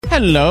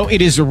Hello,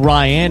 it is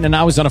Ryan, and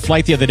I was on a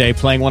flight the other day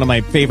playing one of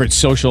my favorite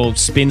social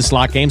spin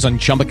slot games on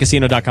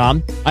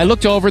ChumbaCasino.com. I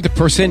looked over at the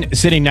person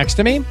sitting next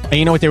to me, and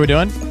you know what they were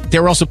doing? They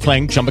were also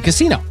playing Chumba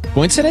Casino.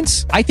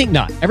 Coincidence? I think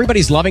not.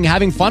 Everybody's loving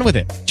having fun with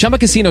it. Chumba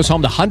Casino is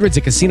home to hundreds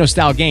of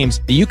casino-style games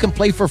that you can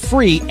play for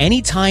free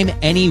anytime,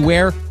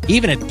 anywhere,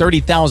 even at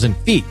 30,000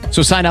 feet.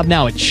 So sign up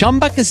now at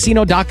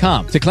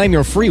ChumbaCasino.com to claim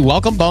your free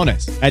welcome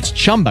bonus. That's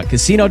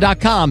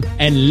ChumbaCasino.com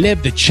and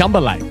live the Chumba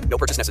life. No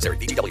purchase necessary.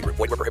 VGW. Void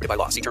where prohibited by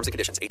law. See terms and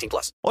conditions.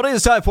 18+. Well, it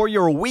is time for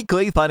your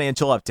weekly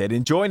financial update.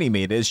 And joining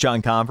me is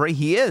John Convery.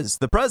 He is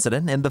the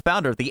president and the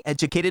founder of the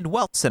Educated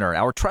Wealth Center,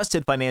 our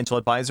trusted financial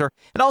advisor,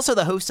 and also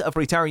the host of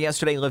Retire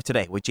Yesterday, Live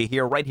Today, which you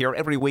hear right here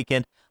every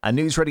weekend on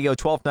News Radio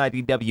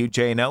 1290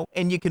 WJNO.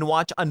 And you can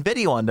watch on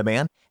video on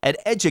demand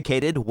at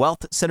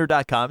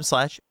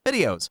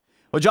educatedwealthcenter.com/videos.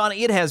 Well, John,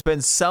 it has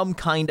been some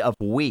kind of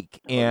week,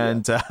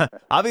 and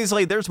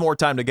obviously there's more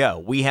time to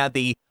go. We had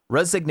the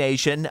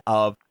resignation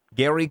of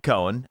Gary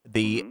Cohn,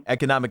 the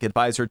economic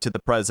advisor to the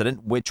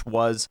president, which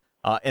was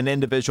an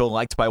individual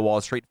liked by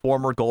Wall Street,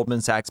 former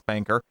Goldman Sachs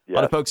banker. A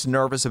lot of folks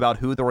nervous about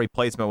who the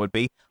replacement would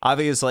be.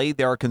 Obviously,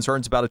 there are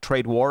concerns about a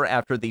trade war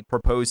after the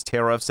proposed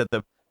tariffs that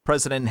the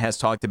president has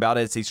talked about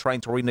as he's trying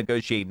to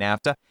renegotiate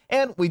NAFTA.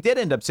 And we did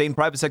end up seeing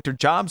private sector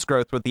jobs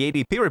growth with the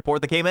ADP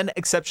report that came in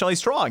exceptionally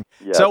strong.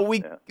 So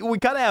we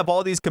kind of have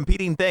all these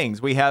competing things.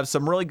 We have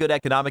some really good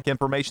economic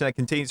information that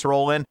continues to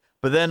roll in,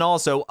 but then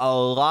also a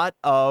lot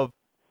of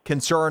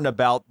concern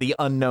about the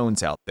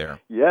unknowns out there.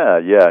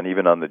 Yeah, and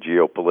even on the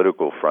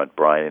geopolitical front,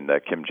 Brian,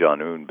 Kim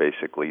Jong-un,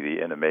 basically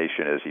the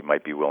intimation is he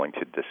might be willing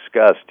to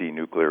discuss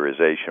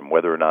denuclearization,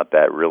 whether or not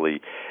that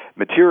really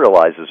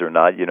materializes or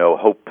not. You know,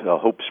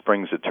 hope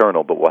springs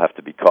eternal, but we'll have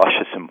to be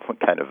cautious and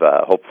kind of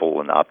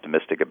hopeful and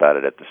optimistic about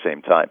it at the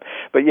same time.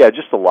 But yeah,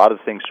 just a lot of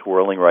things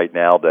swirling right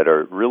now that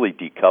are really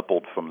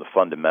decoupled from the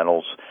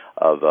fundamentals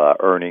of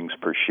earnings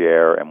per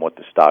share and what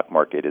the stock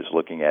market is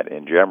looking at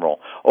in general.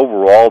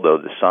 Overall, though,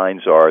 the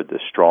signs are the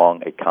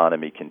strong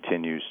economy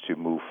continues to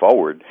move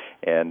forward,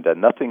 and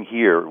nothing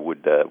here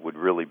would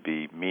really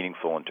be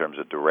meaningful in terms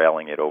of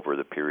derailing it over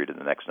the period of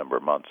the next number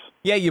of months.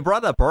 Yeah, you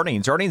brought up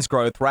earnings. Earnings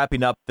growth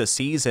wrapping up the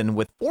season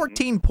with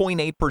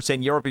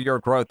 14.8% year-over-year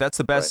growth. That's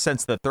the best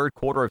since the third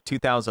quarter of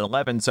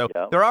 2011. So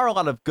there are a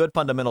lot of good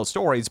fundamental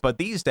stories, but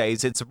these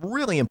days it's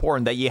really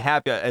important that you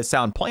have a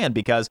sound plan,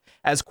 because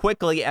as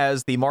quickly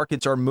as the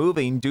markets are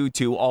moving due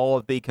to all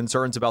of the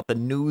concerns about the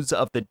news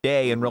of the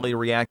day and really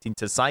reacting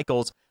to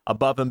cycles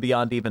above and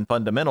beyond even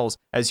fundamentals,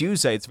 as you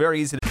say, it's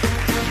very easy to...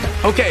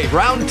 Okay,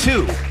 round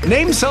two.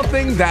 Name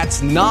something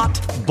that's not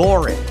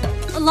boring.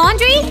 A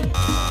laundry?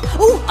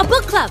 Ooh, a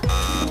book club.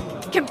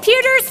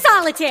 Computer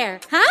solitaire,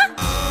 huh?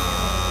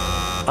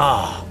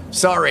 Ah,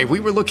 sorry, we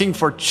were looking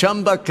for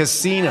Chumba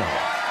Casino.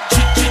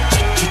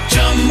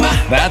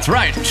 That's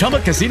right,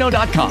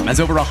 ChumbaCasino.com has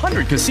over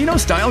 100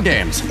 casino-style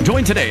games.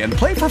 Join today and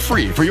play for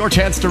free for your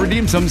chance to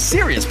redeem some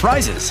serious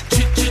prizes.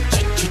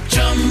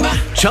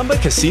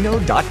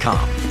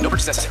 ChumbaCasino.com. No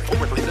purchase necessary. Void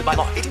where prohibited by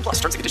law. 18+.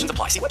 Terms and conditions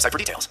apply. See website for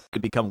details.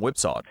 Could become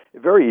whipsawed.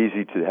 Very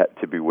easy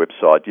to be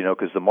whipsawed,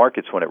 because the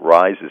markets, when it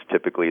rises,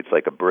 typically it's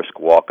like a brisk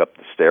walk up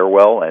the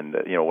stairwell, and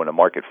when a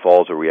market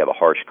falls or we have a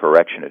harsh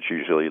correction, it's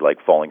usually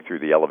like falling through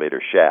the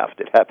elevator shaft.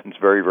 It happens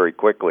very, very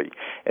quickly,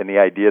 and the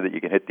idea that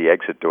you can hit the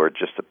exit door at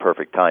just the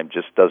perfect time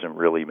just doesn't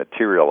really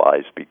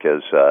materialize,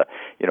 because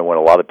when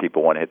a lot of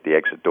people want to hit the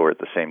exit door at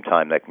the same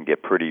time, that can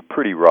get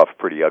pretty rough,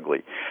 pretty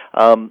ugly.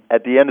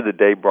 At the end of the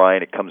day,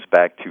 Brian, it comes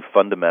back to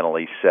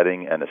fundamentally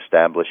setting an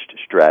established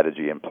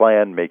strategy and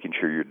plan, making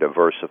sure you're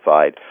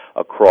diversified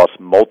across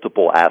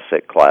multiple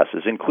asset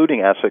classes,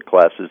 including asset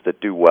classes that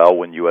do well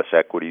when U.S.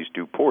 equities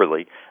do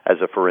poorly,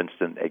 as a, for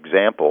instance,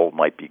 example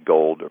might be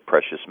gold or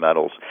precious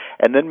metals,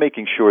 and then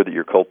making sure that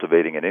you're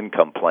cultivating an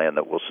income plan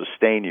that will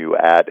sustain you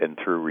at and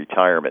through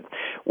retirement.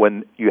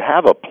 When you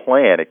have a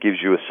plan, it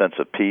gives you a sense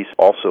of peace,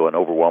 also an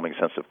overwhelming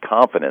sense of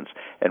confidence,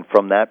 and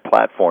from that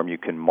platform you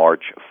can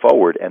march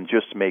forward and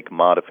just make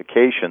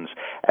modifications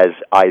as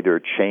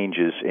either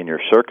changes in your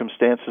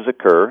circumstances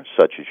occur,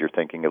 such as you're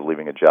thinking of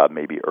leaving a job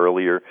maybe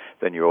earlier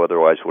than you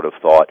otherwise would have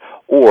thought,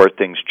 or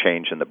things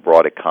change in the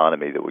broad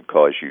economy that would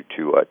cause you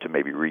to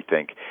maybe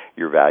rethink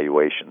your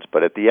valuations.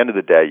 But at the end of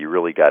the day, you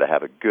really got to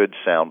have a good,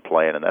 sound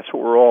plan, and that's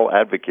what we're all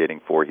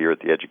advocating for here at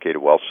the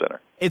Educated Wealth Center.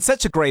 It's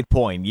such a great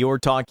point. You were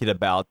talking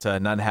about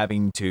not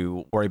having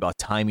to worry about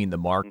timing the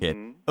market.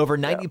 Over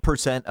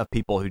 90% of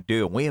people who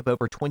do, and we have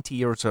over 20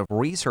 years of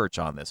research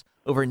on this,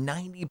 over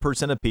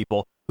 90% of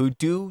people who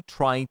do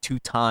try to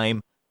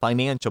time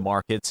financial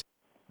markets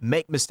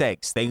make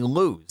mistakes. They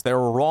lose. They're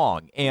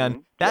wrong.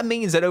 And that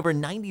means that over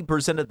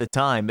 90% of the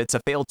time, it's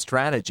a failed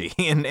strategy.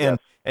 And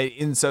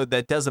so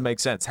that doesn't make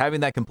sense.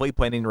 Having that complete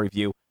planning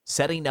review,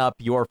 setting up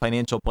your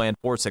financial plan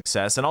for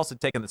success, and also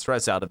taking the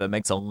stress out of it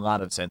makes a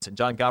lot of sense. And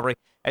John Convery,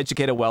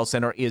 Educated Wealth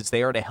Center, is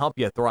there to help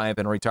you thrive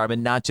in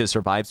retirement, not just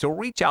survive. So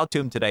reach out to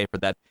him today for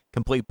that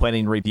complete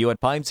planning review at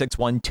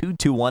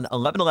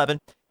 561-221-1111.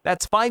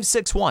 That's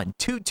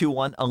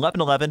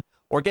 561-221-1111.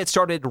 Or get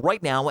started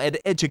right now at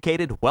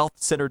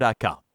educatedwealthcenter.com.